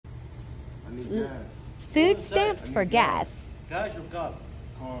I need gas. Food stamps for gas. Cash or card?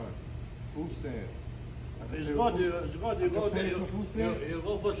 Card. Food stamp. It's good. It's good. You go there. Food stamp? You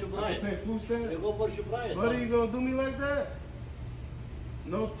go for I Shoprite. pay food stamp? You go for Shoprite. Buddy, you gonna do me like that?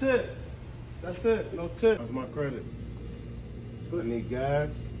 No tip. That's it. No tip. That's my credit. I need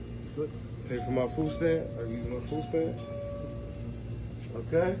gas. It's good. Pay for my food stamp. I use my food stamp.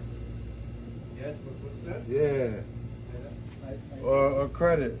 Okay? Yes, for food stamp? Yeah. Or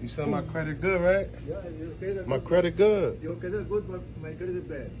credit. You said my credit good, right? Yeah, your credit My good. credit good. Your credit good, but my credit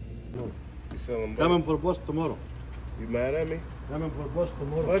bad. You selling Coming buddy? for boss tomorrow. You mad at me? Coming for boss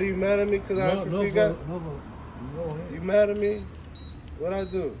tomorrow. Buddy, you mad at me because I asked you free gas? No. You mad at me? What'd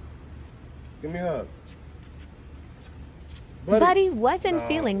I do? Give me a hug. Buddy wasn't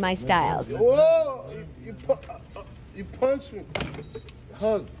feeling my styles. Whoa! You punched me.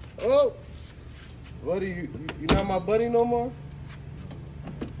 Hug. Oh! Buddy, you not my buddy no more?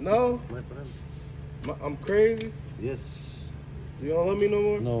 No? My friend. I'm crazy? Yes. You don't love me no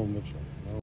more? No, Mitchell.